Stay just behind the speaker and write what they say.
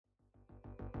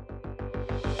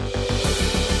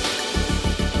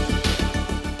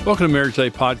Welcome to Marriage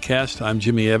Day Podcast. I'm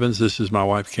Jimmy Evans. This is my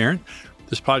wife, Karen.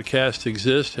 This podcast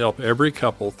exists to help every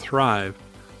couple thrive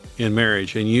in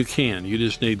marriage, and you can. You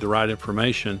just need the right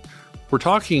information. We're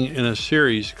talking in a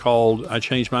series called I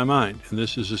Changed My Mind, and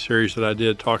this is a series that I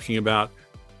did talking about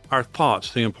our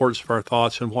thoughts, the importance of our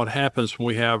thoughts, and what happens when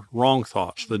we have wrong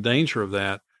thoughts, the danger of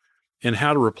that, and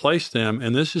how to replace them.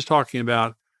 And this is talking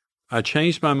about I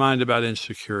changed my mind about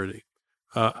insecurity.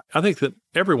 I think that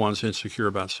everyone's insecure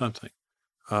about something.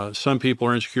 Some people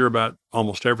are insecure about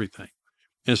almost everything.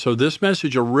 And so this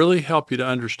message will really help you to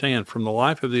understand from the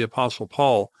life of the Apostle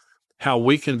Paul how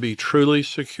we can be truly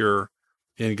secure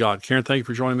in God. Karen, thank you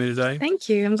for joining me today. Thank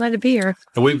you. I'm glad to be here.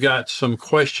 And we've got some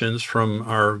questions from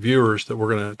our viewers that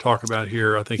we're going to talk about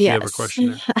here. I think you have a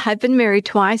question there. I've been married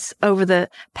twice over the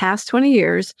past 20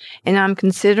 years, and I'm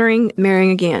considering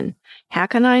marrying again. How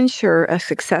can I ensure a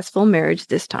successful marriage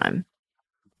this time?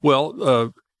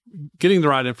 Well, getting the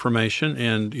right information,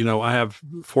 and, I have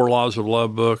 4 Laws of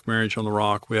Love book, Marriage on the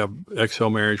Rock. We have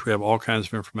XO Marriage. We have all kinds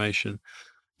of information.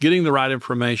 Getting the right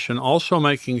information, also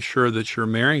making sure that you're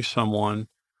marrying someone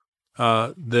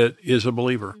that is a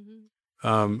believer.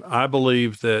 Mm-hmm. I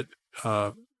believe that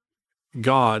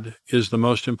God is the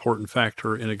most important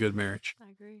factor in a good marriage. I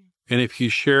agree. And if you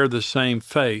share the same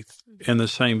faith and the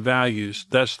same values,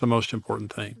 that's the most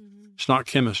important thing. It's not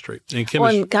chemistry.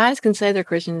 And guys can say they're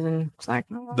Christians, and it's like,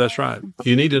 oh. That's right.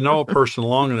 You need to know a person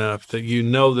long enough that you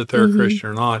know that they're a Christian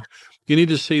or not. You need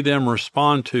to see them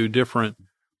respond to different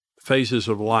phases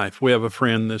of life. We have a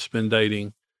friend that's been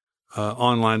dating,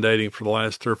 online dating for the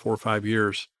last 3 or 4 or 5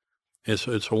 years. It's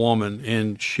a woman,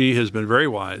 and she has been very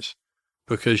wise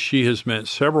because she has met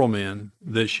several men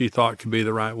that she thought could be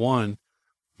the right one.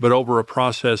 But over a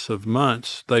process of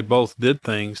months, they both did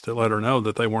things that let her know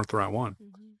that they weren't the right one.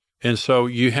 And so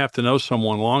you have to know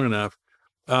someone long enough.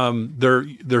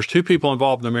 There's 2 people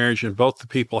involved in the marriage, and both the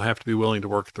people have to be willing to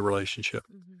work at the relationship.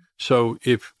 So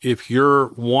if you're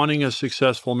wanting a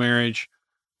successful marriage,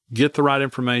 get the right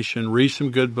information, read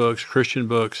some good books, Christian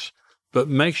books, but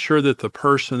make sure that the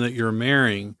person that you're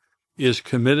marrying is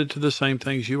committed to the same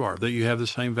things you are, that you have the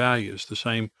same values, the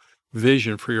same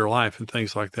vision for your life and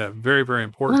things like that. Very, very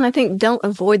important. Well, and I think don't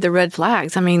avoid the red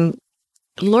flags. I mean,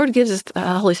 the Lord gives us the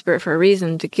Holy Spirit for a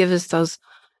reason, to give us those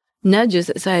nudges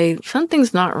that say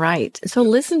something's not right. So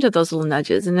listen to those little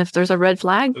nudges. And if there's a red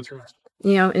flag, That's right.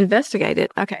 Investigate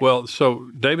it. Okay. Well, so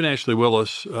Dave and Ashley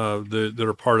Willis, that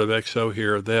are part of XO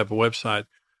here, they have a website,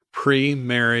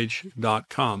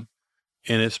 premarriage.com,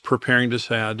 and it's preparing to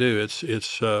say I do.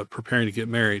 It's preparing to get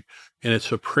married, and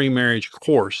it's a pre-marriage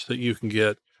course that you can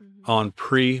get on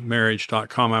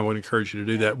premarriage.com. I would encourage you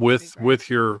to do that with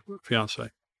your fiance.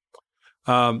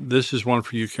 This is one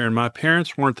for you, Karen. My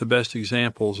parents weren't the best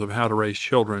examples of how to raise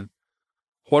children.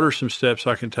 What are some steps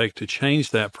I can take to change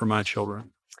that for my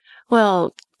children?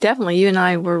 Well, definitely you and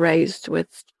I were raised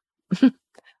with... Our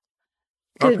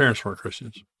parents weren't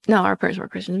Christians. No, our parents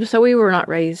weren't Christians. So we were not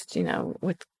raised,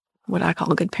 with what I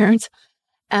call good parents.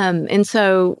 And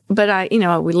so, but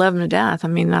we love them to death. I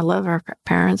mean, I love our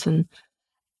parents. And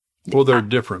well, they're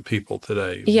different people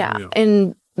today. Yeah.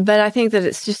 But I think that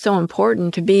it's just so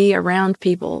important to be around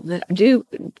people that do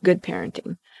good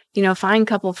parenting. Find a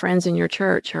couple friends in your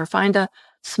church, or find a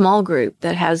small group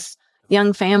that has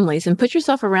young families, and put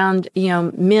yourself around,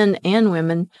 men and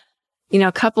women,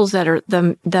 couples that are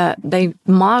they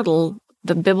model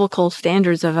the biblical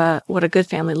standards of what a good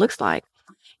family looks like,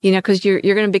 because you're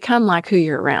going to become like who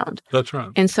you're around. That's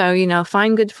right. And so,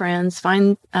 find good friends,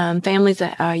 find families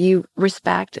that you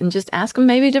respect, and just ask them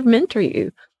maybe to mentor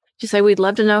you. Just say, we'd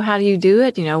love to know how do you do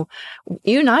it. You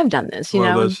and I have done this,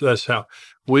 Well, that's how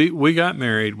we got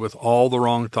married, with all the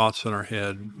wrong thoughts in our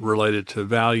head related to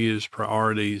values,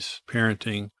 priorities,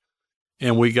 parenting.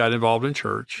 And we got involved in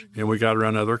church, and we got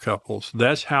around other couples.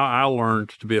 That's how I learned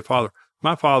to be a father.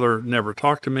 My father never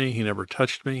talked to me. He never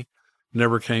touched me,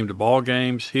 never came to ball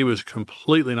games. He was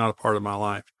completely not a part of my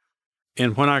life.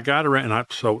 And when I got around,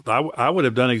 I would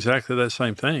have done exactly that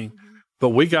same thing. But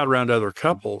we got around other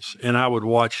couples, and I would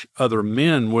watch other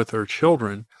men with their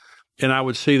children, and I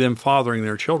would see them fathering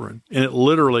their children. And it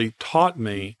literally taught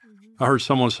me. I heard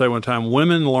someone say one time,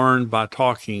 women learn by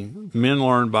talking, men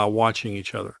learn by watching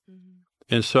each other.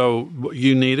 And so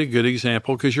you need a good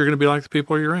example, because you're going to be like the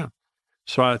people you're around.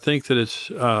 So I think that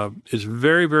it's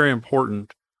very, very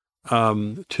important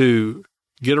to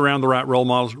get around the right role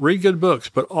models, read good books,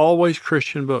 but always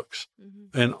Christian books,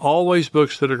 and always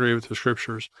books that agree with the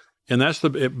scriptures. And that's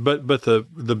but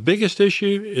the biggest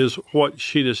issue is what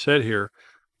she just said here,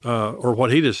 or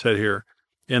what he just said here,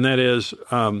 and that is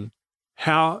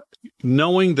how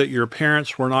knowing that your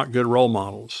parents were not good role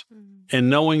models and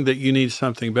knowing that you need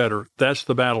something better. That's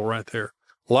the battle right there.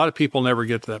 A lot of people never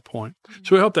get to that point.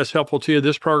 So we hope that's helpful to you.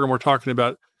 This program, we're talking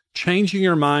about changing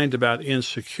your mind about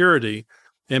insecurity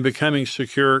and becoming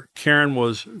secure. Karen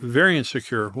was very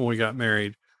insecure when we got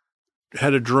married,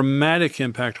 had a dramatic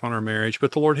impact on our marriage,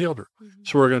 but the Lord healed her.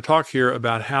 So we're going to talk here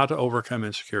about how to overcome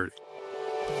insecurity.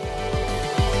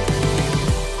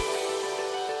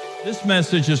 This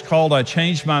message is called I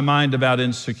Changed My Mind About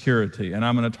Insecurity, and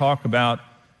I'm going to talk about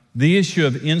the issue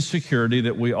of insecurity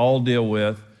that we all deal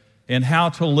with and how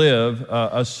to live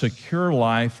a secure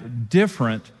life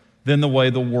different than the way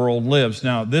the world lives.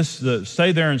 Now,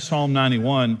 stay there in Psalm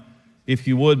 91 if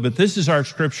you would, but this is our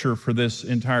scripture for this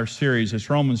entire series. It's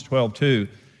Romans 12:2.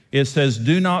 It says,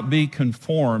 do not be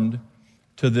conformed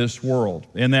to this world.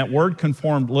 And that word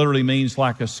conformed literally means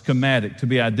like a schematic, to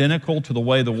be identical to the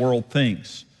way the world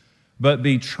thinks, but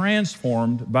be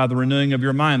transformed by the renewing of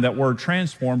your mind. That word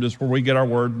transformed is where we get our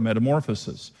word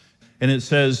metamorphosis. And it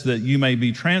says that you may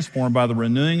be transformed by the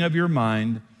renewing of your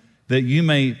mind, that you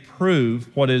may prove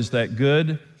what is that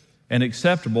good and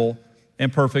acceptable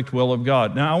and perfect will of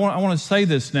God. Now, I want to say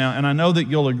this now, and I know that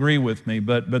you'll agree with me,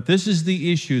 but this is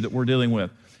the issue that we're dealing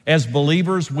with. As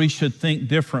believers, we should think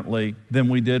differently than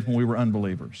we did when we were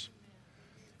unbelievers.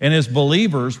 And as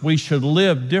believers, we should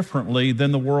live differently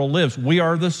than the world lives. We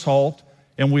are the salt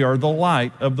and we are the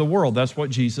light of the world. That's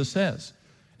what Jesus says.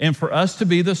 And for us to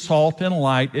be the salt and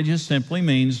light, it just simply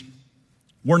means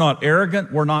we're not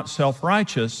arrogant, we're not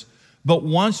self-righteous, but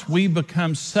once we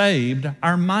become saved,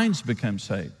 our minds become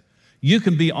saved. You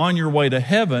can be on your way to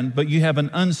heaven, but you have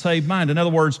an unsaved mind. In other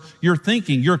words, you're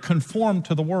thinking, you're conformed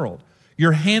to the world.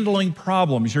 You're handling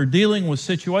problems, you're dealing with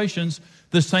situations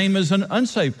the same as an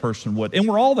unsaved person would. And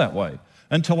we're all that way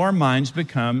until our minds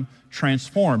become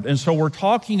transformed. And so we're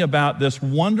talking about this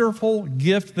wonderful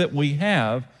gift that we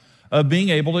have of being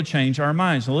able to change our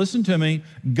minds. Now listen to me,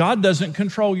 God doesn't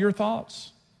control your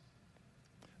thoughts.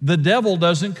 The devil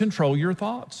doesn't control your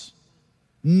thoughts.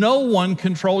 No one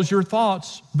controls your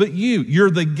thoughts but you. You're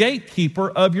the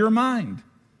gatekeeper of your mind.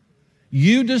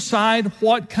 You decide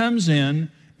what comes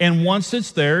in, and once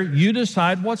it's there, you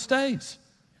decide what stays.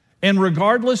 And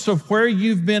regardless of where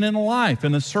you've been in life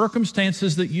and the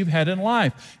circumstances that you've had in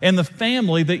life and the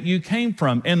family that you came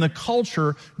from and the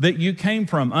culture that you came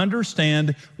from,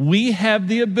 understand we have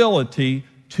the ability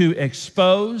to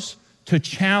expose, to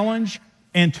challenge,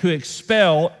 and to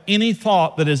expel any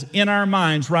thought that is in our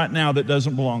minds right now that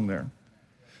doesn't belong there.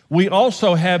 We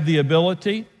also have the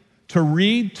ability to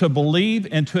read, to believe,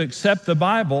 and to accept the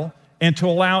Bible and to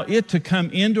allow it to come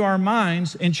into our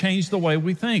minds and change the way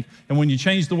we think. And when you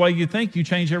change the way you think, you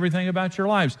change everything about your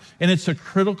lives. And it's a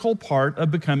critical part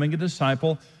of becoming a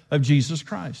disciple of Jesus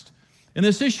Christ. And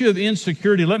this issue of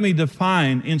insecurity, let me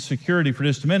define insecurity for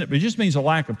just a minute, but it just means a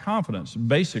lack of confidence,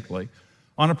 basically,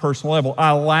 on a personal level.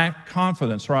 I lack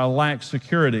confidence or I lack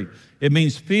security. It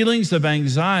means feelings of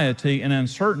anxiety and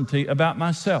uncertainty about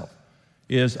myself.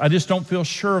 I just don't feel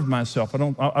sure of myself.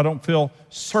 I don't feel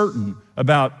certain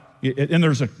about it. And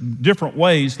there's different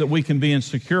ways that we can be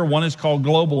insecure. One is called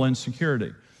global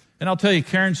insecurity. And I'll tell you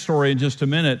Karen's story in just a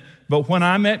minute. But when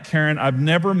I met Karen, I've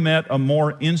never met a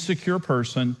more insecure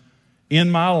person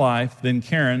in my life than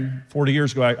Karen 40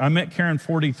 years ago. I met Karen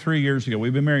 43 years ago.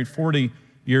 We've been married 40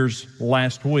 years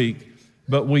last week.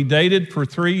 But we dated for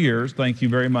 3 years. Thank you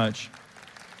very much.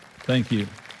 Thank you.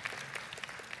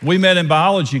 We met in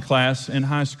biology class in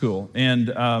high school. And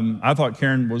I thought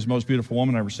Karen was the most beautiful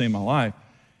woman I've ever seen in my life.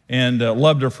 And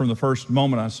loved her from the first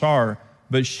moment I saw her,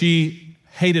 but she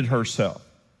hated herself.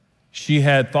 She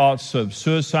had thoughts of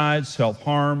suicide,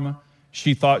 self-harm.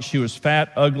 She thought she was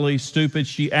fat, ugly, stupid.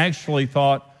 She actually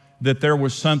thought that there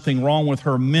was something wrong with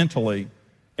her mentally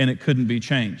and it couldn't be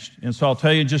changed. And so I'll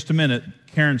tell you in just a minute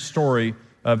Karen's story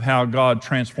of how God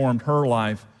transformed her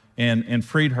life and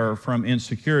freed her from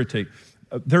insecurity.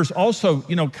 There's also,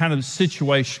 kind of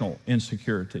situational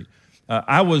insecurity.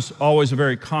 I was always a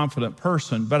very confident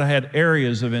person, but I had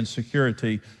areas of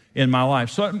insecurity in my life.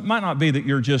 So it might not be that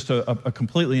you're just a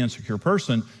completely insecure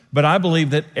person, but I believe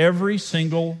that every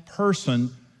single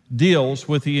person deals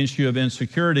with the issue of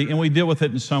insecurity, and we deal with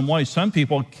it in some way. Some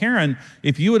people, Karen,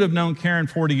 if you would have known Karen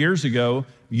 40 years ago,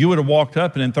 you would have walked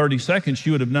up and in 30 seconds,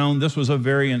 you would have known this was a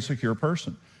very insecure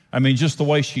person. I mean, just the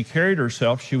way she carried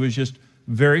herself, she was just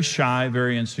very shy,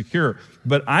 very insecure.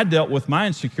 But I dealt with my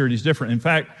insecurities different. In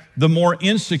fact, the more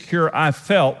insecure I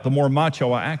felt, the more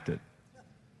macho I acted.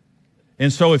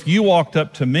 And so if you walked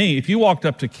up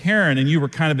to Karen and you were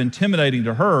kind of intimidating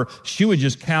to her, she would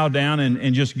just cow down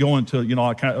and just go into,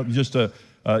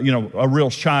 a real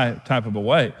shy type of a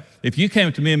way. If you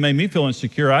came to me and made me feel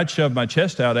insecure, I'd shove my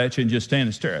chest out at you and just stand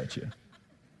and stare at you.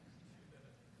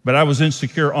 But I was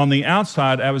insecure. On the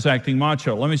outside, I was acting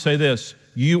macho. Let me say this.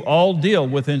 You all deal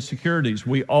with insecurities.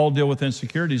 We all deal with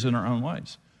insecurities in our own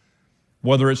ways.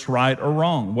 Whether it's right or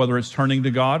wrong, whether it's turning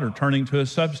to God or turning to a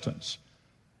substance,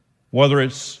 whether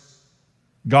it's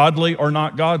godly or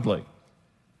not godly.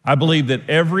 I believe that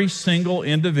every single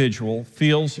individual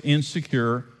feels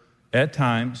insecure at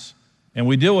times, and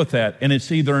we deal with that, and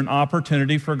it's either an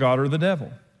opportunity for God or the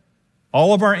devil.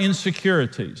 All of our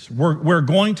insecurities, we're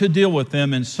going to deal with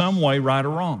them in some way, right or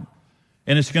wrong,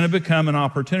 and it's going to become an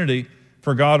opportunity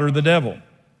for God or the devil.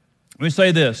 Let me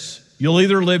say this. You'll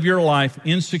either live your life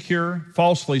insecure,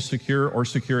 falsely secure, or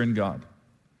secure in God.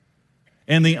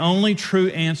 And the only true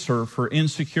answer for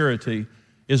insecurity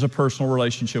is a personal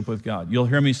relationship with God. You'll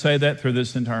hear me say that through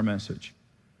this entire message.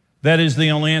 That is the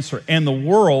only answer. And the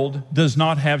world does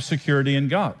not have security in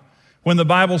God. When the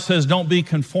Bible says don't be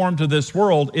conformed to this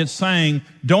world, it's saying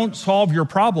don't solve your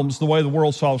problems the way the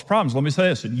world solves problems. Let me say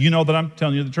this. You know that I'm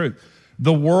telling you the truth.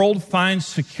 The world finds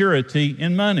security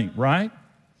in money, right?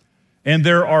 And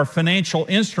there are financial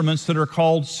instruments that are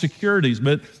called securities.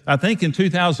 But I think in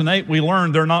 2008, we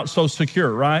learned they're not so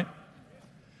secure, right?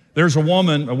 There's a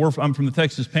woman, I'm from the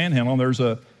Texas Panhandle, and there's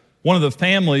one of the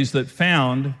families that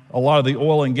found a lot of the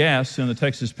oil and gas in the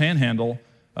Texas Panhandle.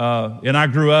 And I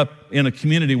grew up in a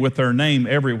community with their name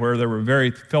everywhere. They were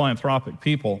very philanthropic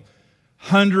people.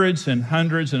 Hundreds and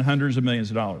hundreds and hundreds of millions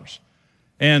of dollars.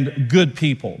 And good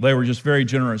people. They were just very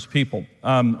generous people.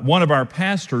 One of our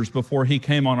pastors, before he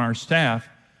came on our staff,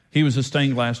 he was a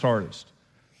stained glass artist.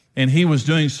 And he was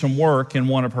doing some work in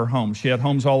one of her homes. She had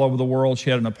homes all over the world. She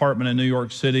had an apartment in New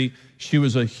York City. She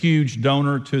was a huge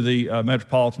donor to the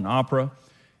Metropolitan Opera.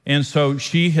 And so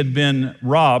she had been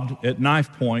robbed at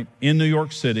knife point in New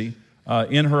York City,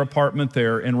 in her apartment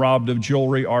there, and robbed of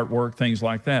jewelry, artwork, things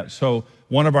like that. So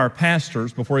one of our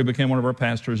pastors, before he became one of our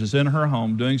pastors, is in her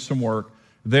home doing some work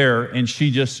there, and she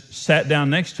just sat down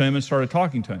next to him and started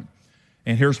talking to him.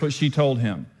 And here's what she told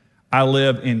him. I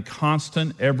live in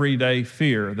constant, everyday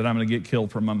fear that I'm going to get killed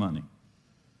for my money.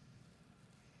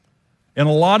 And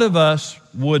a lot of us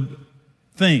would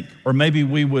think, or maybe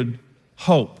we would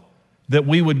hope, that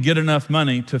we would get enough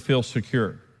money to feel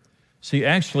secure. See,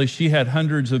 actually, she had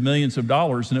hundreds of millions of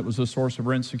dollars, and it was a source of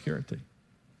her insecurity.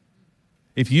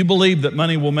 If you believe that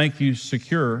money will make you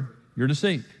secure, you're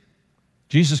deceived.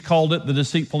 Jesus called it the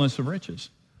deceitfulness of riches.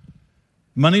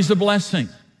 Money's a blessing.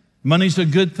 Money's a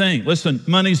good thing. Listen,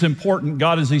 money's important.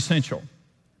 God is essential.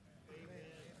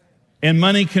 And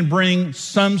money can bring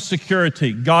some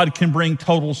security. God can bring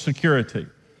total security.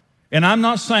 And I'm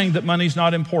not saying that money's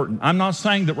not important. I'm not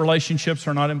saying that relationships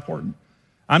are not important.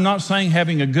 I'm not saying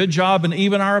having a good job and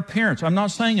even our appearance. I'm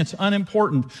not saying it's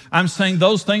unimportant. I'm saying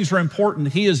those things are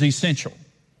important. He is essential.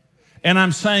 And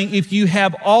I'm saying if you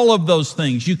have all of those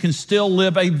things, you can still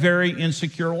live a very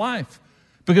insecure life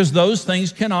because those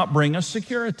things cannot bring us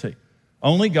security.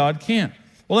 Only God can.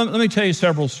 Well, let me tell you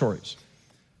several stories,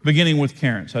 beginning with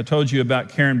Karen's. I told you about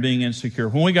Karen being insecure.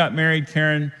 When we got married,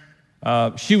 Karen,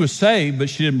 she was saved, but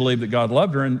she didn't believe that God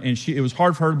loved her, and it was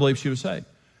hard for her to believe she was saved.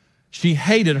 She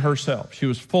hated herself. She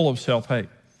was full of self-hate.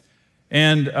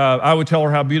 And I would tell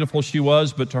her how beautiful she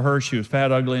was, but to her, she was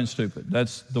fat, ugly, and stupid.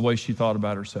 That's the way she thought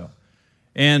about herself.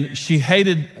 And she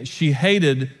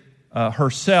hated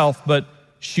herself, but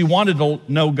she wanted to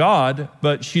know God,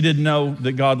 but she didn't know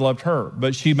that God loved her.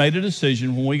 But she made a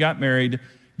decision when we got married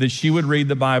that she would read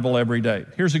the Bible every day.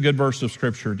 Here's a good verse of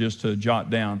Scripture just to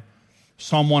jot down.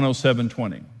 Psalm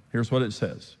 107:20. Here's what it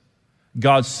says.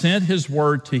 God sent his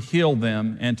word to heal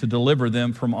them and to deliver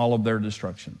them from all of their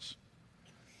destructions.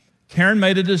 Karen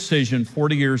made a decision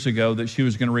 40 years ago that she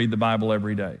was going to read the Bible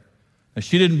every day. Now,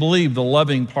 she didn't believe the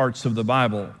loving parts of the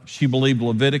Bible. She believed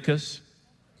Leviticus.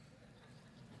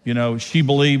 She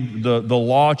believed the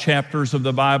law chapters of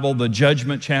the Bible, the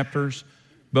judgment chapters.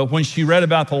 But when she read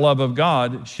about the love of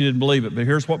God, she didn't believe it. But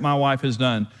here's what my wife has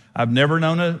done. I've never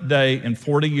known a day in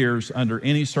 40 years under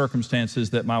any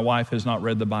circumstances that my wife has not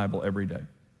read the Bible every day.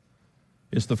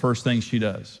 It's the first thing she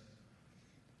does.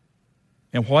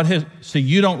 And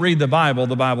you don't read the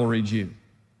Bible reads you.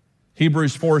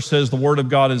 Hebrews 4 says the Word of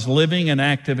God is living and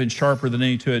active and sharper than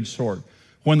any two-edged sword.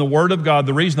 When the Word of God,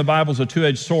 the reason the Bible's a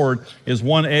two-edged sword is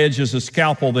one edge is a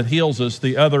scalpel that heals us,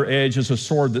 the other edge is a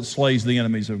sword that slays the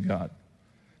enemies of God.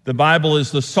 The Bible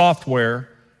is the software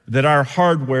that our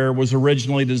hardware was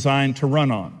originally designed to run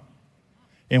on.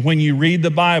 And when you read the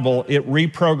Bible, it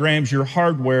reprograms your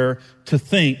hardware to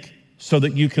think so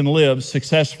that you can live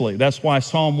successfully. That's why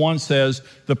Psalm 1 says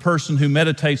the person who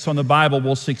meditates on the Bible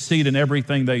will succeed in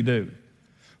everything they do.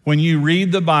 When you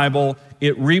read the Bible,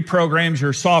 it reprograms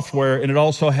your software, and it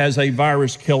also has a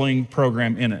virus-killing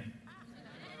program in it.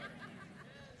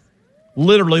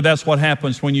 Literally, that's what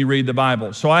happens when you read the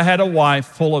Bible. So I had a wife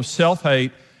full of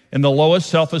self-hate and the lowest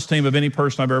self-esteem of any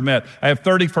person I've ever met. I have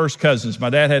 30 first cousins. My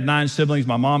dad had 9 siblings.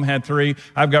 My mom had 3.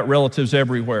 I've got relatives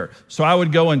everywhere. So I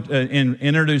would go and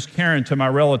introduce Karen to my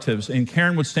relatives, and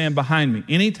Karen would stand behind me.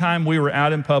 Anytime we were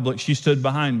out in public, she stood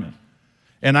behind me.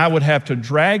 And I would have to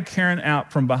drag Karen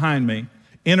out from behind me,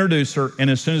 introduce her, and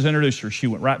as soon as I introduced her, she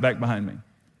went right back behind me.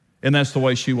 And that's the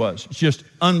way she was. Just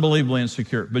unbelievably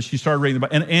insecure. But she started reading the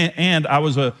Bible.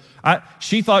 And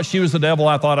she thought she was the devil.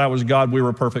 I thought I was God. We were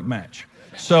a perfect match.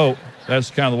 So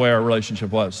that's kind of the way our relationship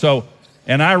was.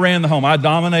 And I ran the home. I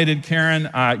dominated Karen.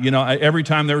 Every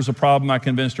time there was a problem, I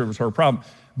convinced her it was her problem.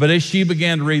 But as she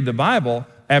began to read the Bible,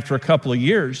 after a couple of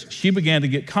years, she began to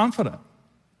get confident.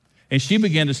 And she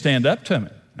began to stand up to me.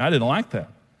 I didn't like that.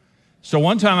 So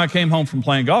one time I came home from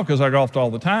playing golf, because I golfed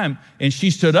all the time, and she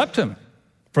stood up to me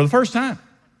for the first time.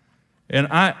 And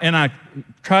I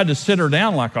tried to sit her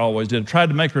down like I always did. I tried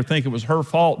to make her think it was her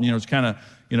fault. And, it's kind of,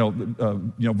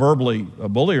 verbally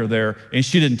bully her there. And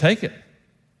she didn't take it.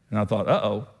 And I thought,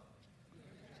 uh-oh.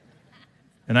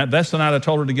 And that's the night I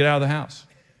told her to get out of the house.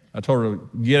 I told her to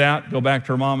get out, go back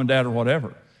to her mom and dad or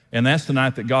whatever. And that's the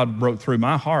night that God broke through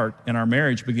my heart and our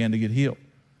marriage began to get healed.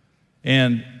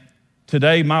 And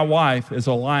today my wife is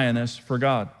a lioness for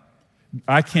God.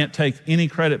 I can't take any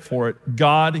credit for it.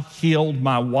 God healed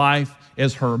my wife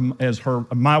as her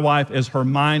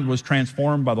mind was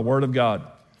transformed by the Word of God.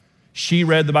 She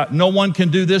read the Bible. No one can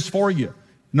do this for you.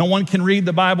 No one can read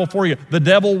the Bible for you. The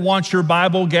devil wants your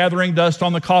Bible gathering dust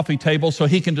on the coffee table so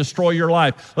he can destroy your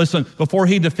life. Listen, before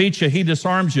he defeats you, he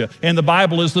disarms you. And the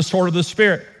Bible is the sword of the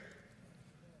Spirit.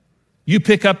 You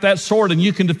pick up that sword and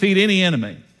you can defeat any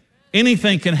enemy.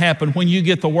 Anything can happen when you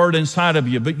get the Word inside of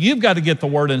you, but you've got to get the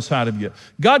Word inside of you.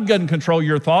 God doesn't control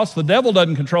your thoughts. The devil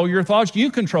doesn't control your thoughts. You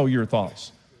control your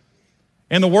thoughts.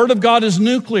 And the Word of God is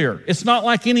nuclear. It's not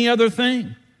like any other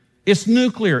thing. It's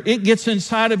nuclear. It gets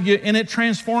inside of you and it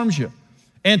transforms you.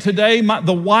 And today,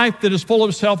 the wife that is full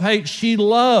of self-hate, she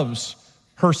loves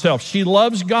herself. She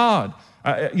loves God.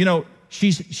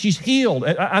 She's healed.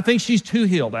 I think she's too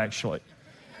healed, actually.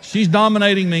 She's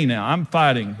dominating me now. I'm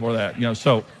fighting for that.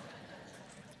 So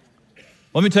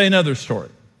let me tell you another story.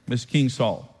 This King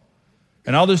Saul.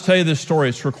 And I'll just tell you this story.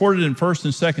 It's recorded in 1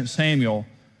 and 2 Samuel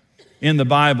in the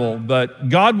Bible, but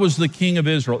God was the king of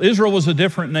Israel. Israel was a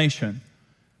different nation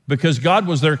because God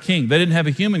was their king. They didn't have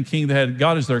a human king. They had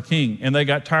God as their king, and they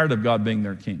got tired of God being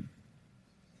their king.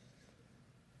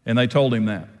 And they told him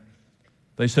that.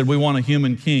 They said, we want a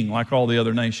human king like all the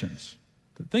other nations.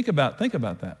 Think about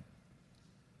that.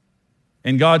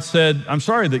 And God said, I'm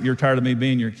sorry that you're tired of me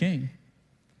being your king.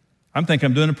 I think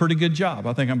I'm doing a pretty good job.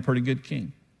 I think I'm a pretty good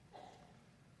king.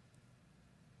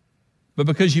 But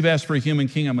because you've asked for a human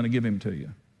king, I'm going to give him to you.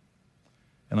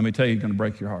 And let me tell you, he's going to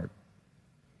break your heart.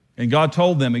 And God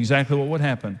told them exactly what would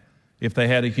happen if they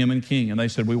had a human king. And they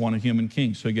said, we want a human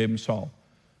king. So he gave him Saul.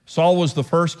 Saul was the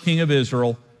first king of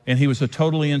Israel, and he was a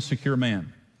totally insecure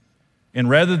man. And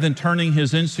rather than turning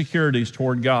his insecurities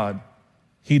toward God,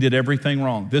 he did everything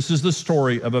wrong. This is the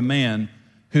story of a man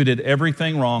who did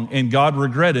everything wrong, and God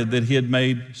regretted that he had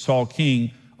made Saul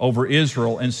king over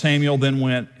Israel. And Samuel then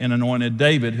went and anointed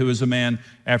David, who is a man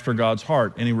after God's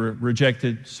heart, and he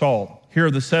rejected Saul. Here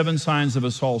are the 7 signs of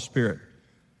a Saul spirit.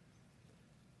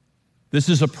 This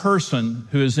is a person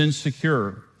who is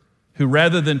insecure, who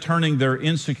rather than turning their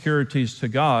insecurities to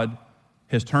God,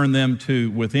 has turned them to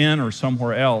within or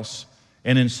somewhere else.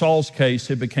 And in Saul's case,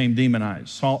 it became demonized.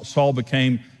 Saul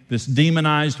became this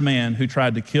demonized man who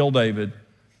tried to kill David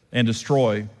and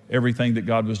destroy everything that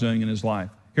God was doing in his life.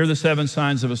 Here are the 7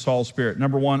 signs of a Saul spirit.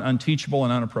 Number 1, unteachable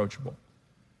and unapproachable.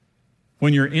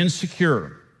 When you're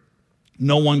insecure,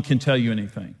 no one can tell you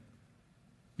anything.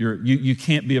 You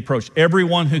can't be approached.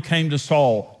 Everyone who came to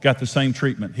Saul got the same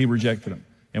treatment. He rejected them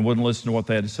and wouldn't listen to what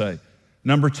they had to say.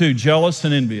 Number 2, jealous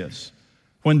and envious.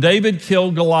 When David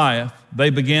killed Goliath,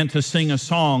 they began to sing a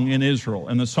song in Israel.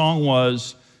 And the song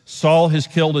was, Saul has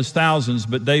killed his thousands,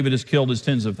 but David has killed his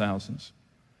tens of thousands.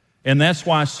 And that's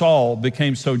why Saul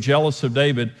became so jealous of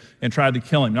David and tried to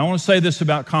kill him. Now, I want to say this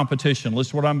about competition.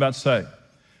 Listen to what I'm about to say.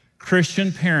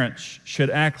 Christian parents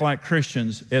should act like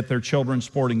Christians at their children's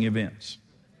sporting events.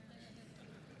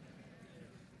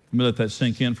 Let me let that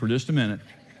sink in for just a minute.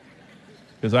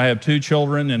 Because I have 2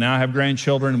 children and now I have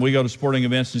grandchildren, and we go to sporting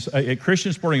events. At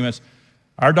Christian sporting events,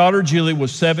 our daughter Julie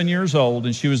was 7 years old,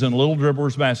 and she was in Little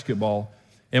Dribblers basketball.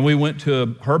 And we went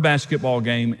to her basketball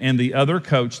game, and the other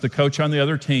coach, the coach on the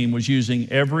other team, was using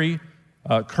every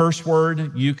curse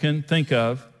word you can think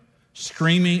of,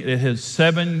 screaming at his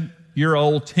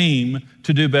 7-year-old team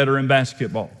to do better in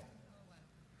basketball.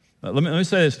 Let me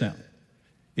say this now.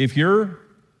 If your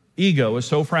ego is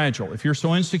so fragile, if you're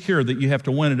so insecure that you have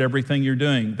to win at everything you're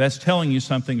doing, that's telling you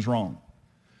something's wrong.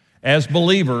 As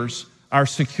believers, our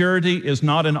security is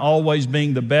not in always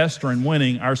being the best or in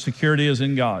winning. Our security is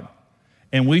in God.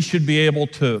 And we should be able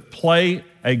to play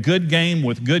a good game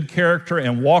with good character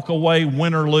and walk away,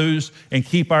 win or lose, and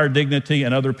keep our dignity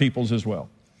and other people's as well.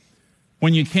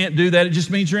 When you can't do that, it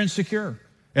just means you're insecure.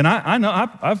 And I know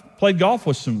I've played golf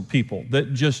with some people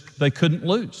that just, they couldn't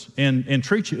lose and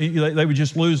treat you. They would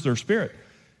just lose their spirit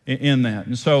in that.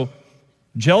 And so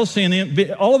jealousy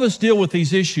and all of us deal with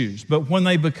these issues, but when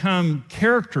they become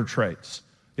character traits,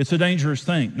 it's a dangerous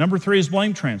thing. Number 3 is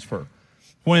blame transfer.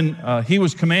 When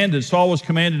Saul was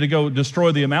commanded to go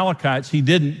destroy the Amalekites, he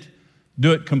didn't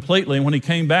do it completely. And when he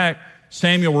came back,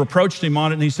 Samuel reproached him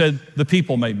on it, and he said, the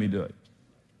people made me do it.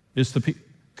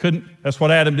 That's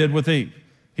what Adam did with Eve.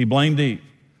 He blamed Eve.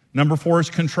 Number 4 is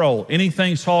control.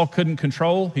 Anything Saul couldn't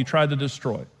control, he tried to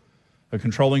destroy. A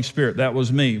controlling spirit. That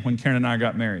was me when Karen and I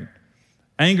got married.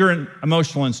 Anger and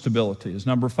emotional instability is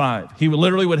number 5. He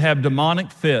literally would have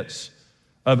demonic fits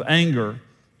of anger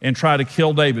and try to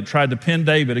kill David, tried to pin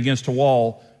David against a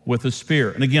wall with a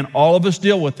spear. And again, all of us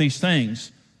deal with these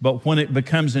things, but when it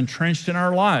becomes entrenched in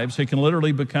our lives, it can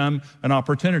literally become an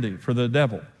opportunity for the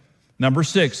devil. Number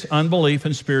 6, unbelief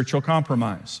and spiritual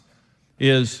compromise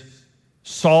is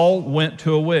Saul went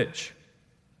to a witch.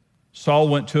 Saul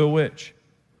went to a witch.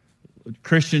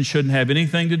 Christians shouldn't have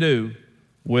anything to do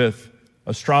with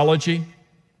astrology.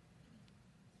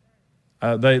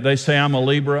 They say I'm a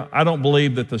Libra. I don't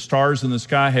believe that the stars in the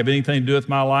sky have anything to do with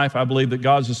my life. I believe that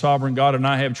God's a sovereign God and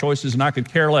I have choices, and I could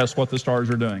care less what the stars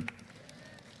are doing.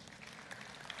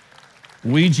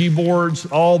 Ouija boards,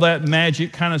 all that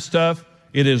magic kind of stuff,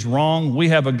 it is wrong. We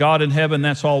have a God in heaven,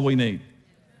 that's all we need.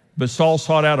 But Saul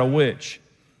sought out a witch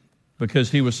because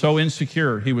he was so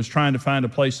insecure. He was trying to find a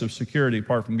place of security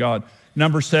apart from God.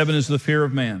 Number 7 is the fear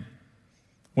of man.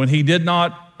 When he did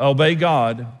not obey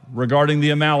God regarding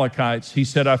the Amalekites, he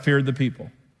said, I feared the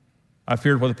people. I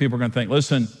feared what the people were going to think.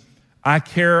 Listen, I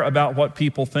care about what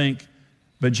people think,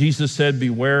 but Jesus said,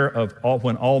 beware of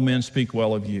when all men speak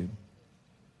well of you.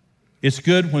 It's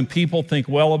good when people think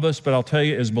well of us, but I'll tell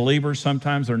you, as believers,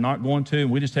 sometimes they're not going to,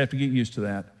 and we just have to get used to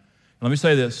that. Let me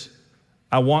say this.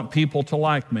 I want people to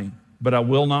like me, but I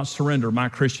will not surrender my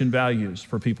Christian values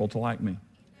for people to like me.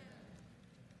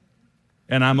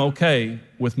 And I'm okay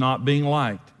with not being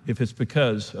liked if it's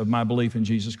because of my belief in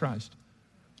Jesus Christ.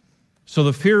 So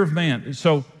the fear of man.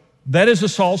 So that is a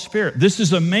Saul spirit. This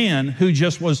is a man who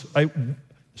just was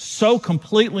so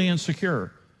completely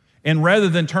insecure. And rather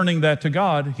than turning that to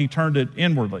God, he turned it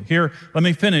inwardly. Here, let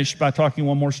me finish by talking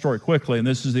one more story quickly, and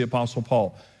this is the Apostle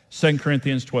Paul, 2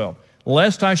 Corinthians 12.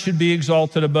 Lest I should be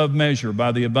exalted above measure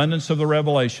by the abundance of the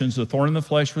revelations, the thorn in the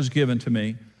flesh was given to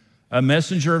me, a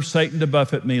messenger of Satan to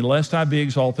buffet me, lest I be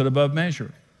exalted above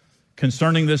measure.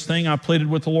 Concerning this thing, I pleaded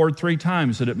with the Lord 3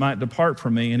 times that it might depart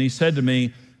from me. And he said to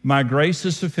me, my grace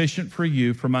is sufficient for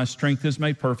you, for my strength is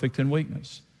made perfect in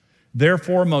weakness.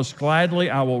 Therefore, most gladly,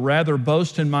 I will rather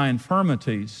boast in my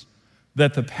infirmities,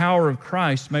 that the power of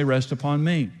Christ may rest upon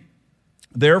me.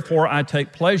 Therefore, I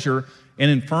take pleasure in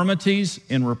infirmities,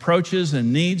 in reproaches,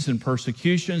 and needs, and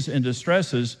persecutions, and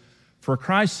distresses, for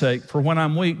Christ's sake, for when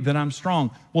I'm weak, then I'm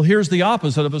strong. Well, here's the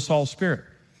opposite of a Saul spirit.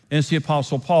 And it's the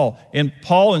Apostle Paul. And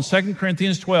Paul in 2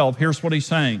 Corinthians 12, here's what he's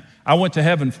saying. I went to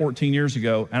heaven 14 years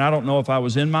ago, and I don't know if I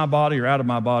was in my body or out of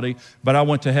my body, but I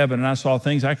went to heaven and I saw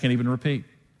things I can't even repeat.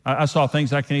 I saw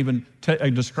things I can't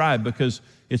even describe because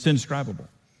it's indescribable.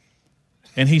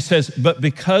 And he says, but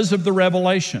because of the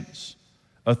revelations,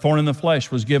 a thorn in the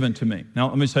flesh was given to me. Now,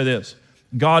 let me say this.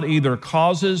 God either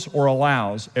causes or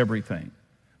allows everything.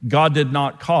 God did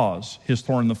not cause his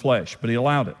thorn in the flesh, but he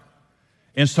allowed it.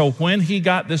 And so when he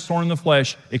got this thorn in the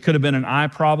flesh, it could have been an eye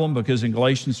problem because in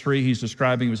Galatians 3, he's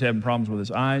describing he was having problems with his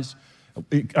eyes.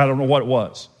 I don't know what it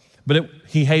was, but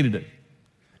he hated it.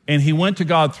 And he went to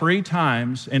God 3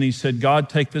 times and he said, God,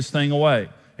 take this thing away.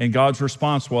 And God's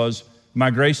response was, my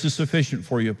grace is sufficient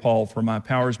for you, Paul, for my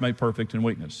power is made perfect in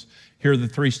weakness. Here are the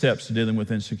 3 steps to dealing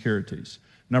with insecurities.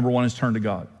 Number 1 is turn to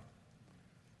God.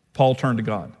 Paul turned to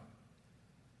God.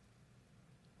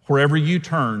 Wherever you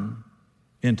turn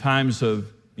in times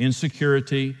of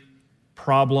insecurity,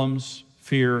 problems,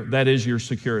 fear, that is your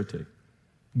security.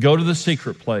 Go to the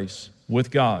secret place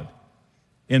with God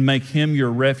and make him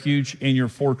your refuge and your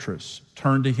fortress.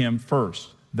 Turn to him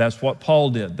first. That's what Paul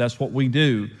did. That's what we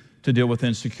do to deal with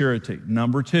insecurity.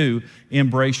 Number 2,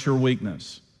 embrace your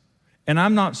weakness. And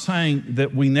I'm not saying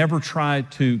that we never try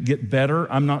to get better.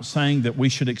 I'm not saying that we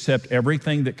should accept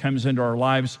everything that comes into our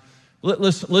lives.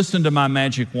 Listen to my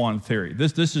magic wand theory.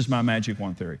 This is my magic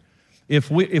wand theory.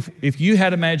 if you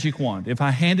had a magic wand, if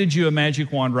I handed you a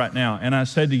magic wand right now and I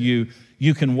said to you,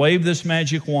 you can wave this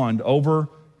magic wand over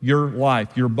your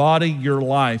life, your body, your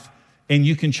life, and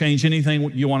you can change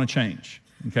anything you want to change,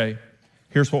 okay?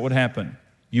 Here's what would happen.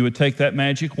 You would take that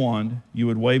magic wand, you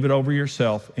would wave it over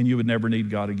yourself, and you would never need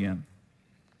God again.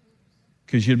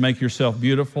 Because you'd make yourself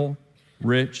beautiful,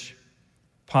 rich,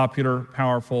 popular,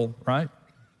 powerful, right?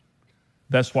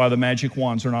 That's why the magic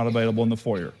wands are not available in the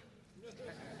foyer.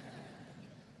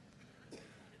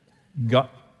 God,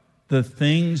 the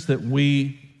things that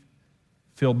we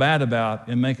feel bad about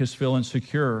and make us feel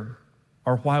insecure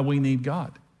are why we need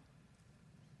God.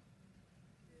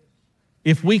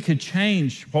 If we could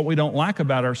change what we don't like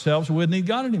about ourselves, we wouldn't need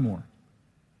God anymore.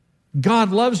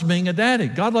 God loves being a daddy.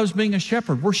 God loves being a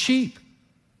shepherd. We're sheep.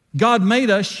 God made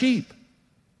us sheep.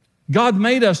 God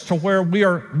made us to where we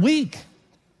are weak.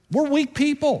 We're weak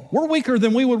people. We're weaker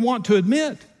than we would want to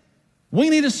admit. We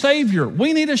need a Savior.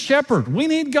 We need a shepherd. We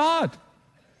need God.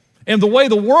 And the way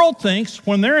the world thinks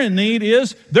when they're in need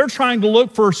is they're trying to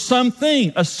look for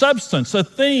something, a substance, a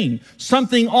thing,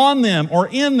 something on them or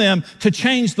in them to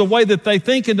change the way that they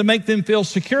think and to make them feel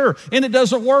secure. And it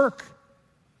doesn't work.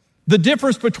 The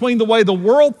difference between the way the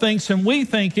world thinks and we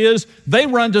think is they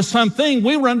run to something,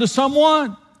 we run to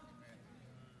someone.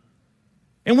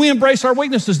 And we embrace our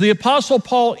weaknesses. The Apostle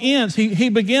Paul ends, he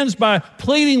begins by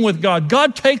pleading with God,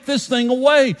 God, take this thing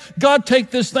away. God, take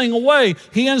this thing away.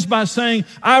 He ends by saying,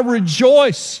 I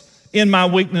rejoice in my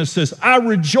weaknesses. I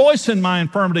rejoice in my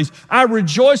infirmities. I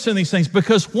rejoice in these things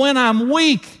because when I'm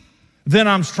weak, then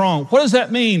I'm strong. What does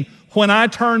that mean? When I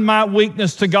turn my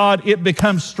weakness to God, it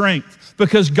becomes strength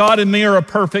because God and me are a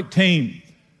perfect team.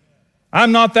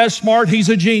 I'm not that smart. He's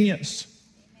a genius.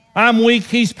 I'm weak.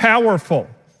 He's powerful.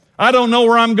 I don't know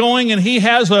where I'm going, and he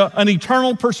has an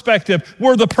eternal perspective.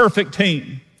 We're the perfect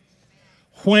team.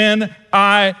 When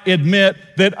I admit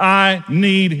that I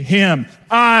need him,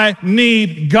 I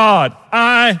need God.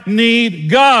 I need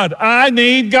God. I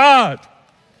need God.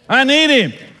 I need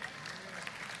him.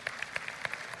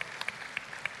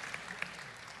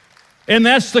 And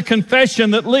that's the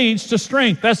confession that leads to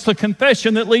strength. That's the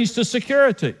confession that leads to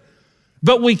security.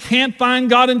 But we can't find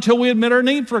God until we admit our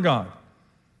need for God.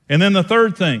 And then the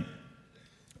third thing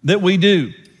that we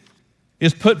do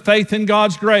is put faith in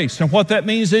God's grace. And what that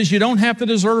means is you don't have to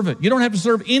deserve it. You don't have to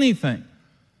deserve anything.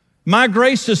 My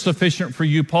grace is sufficient for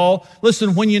you, Paul.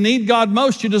 Listen, when you need God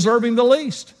most, you deserve him the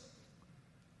least.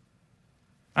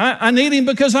 I need him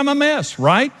because I'm a mess,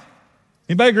 right?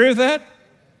 Anybody agree with that?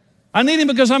 I need him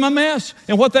because I'm a mess.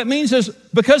 And what that means is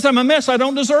because I'm a mess, I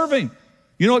don't deserve him.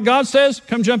 You know what God says?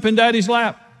 Come jump in Daddy's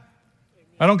lap.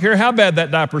 I don't care how bad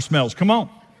that diaper smells. Come on.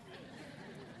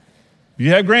 If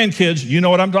you have grandkids, you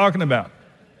know what I'm talking about.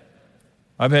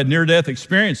 I've had near-death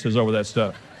experiences over that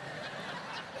stuff.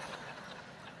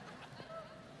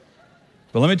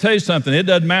 But let me tell you something. It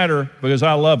doesn't matter because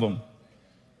I love them,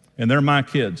 and they're my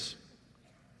kids.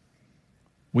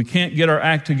 We can't get our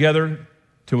act together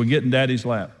till we get in Daddy's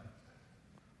lap.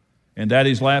 And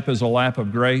Daddy's lap is a lap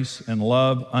of grace and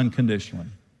love unconditionally.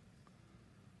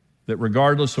 That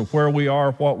regardless of where we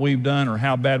are, what we've done, or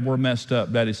how bad we're messed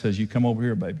up, Daddy says, you come over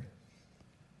here, baby.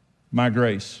 My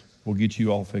grace will get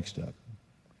you all fixed up.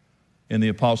 And the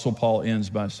Apostle Paul ends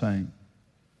by saying,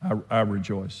 I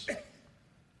rejoice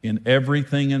in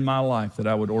everything in my life that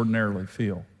I would ordinarily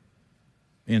feel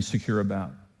insecure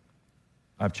about.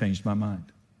 I've changed my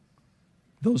mind.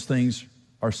 Those things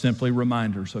are simply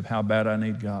reminders of how bad I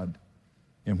need God.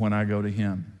 And when I go to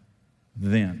him,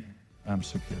 then I'm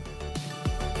secure.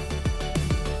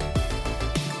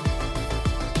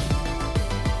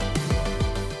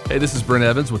 Hey, this is Brent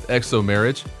Evans with XO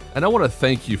Marriage, and I want to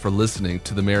thank you for listening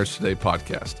to the Marriage Today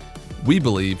podcast. We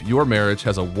believe your marriage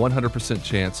has a 100%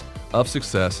 chance of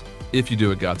success if you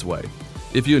do it God's way.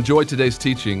 If you enjoyed today's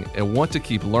teaching and want to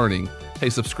keep learning, hey,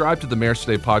 subscribe to the Marriage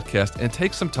Today podcast and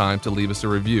take some time to leave us a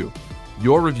review.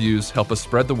 Your reviews help us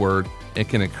spread the word and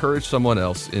can encourage someone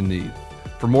else in need.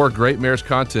 For more great marriage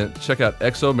content, check out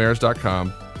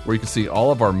xomarriage.com, where you can see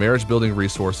all of our marriage building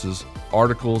resources,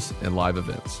 articles, and live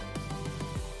events.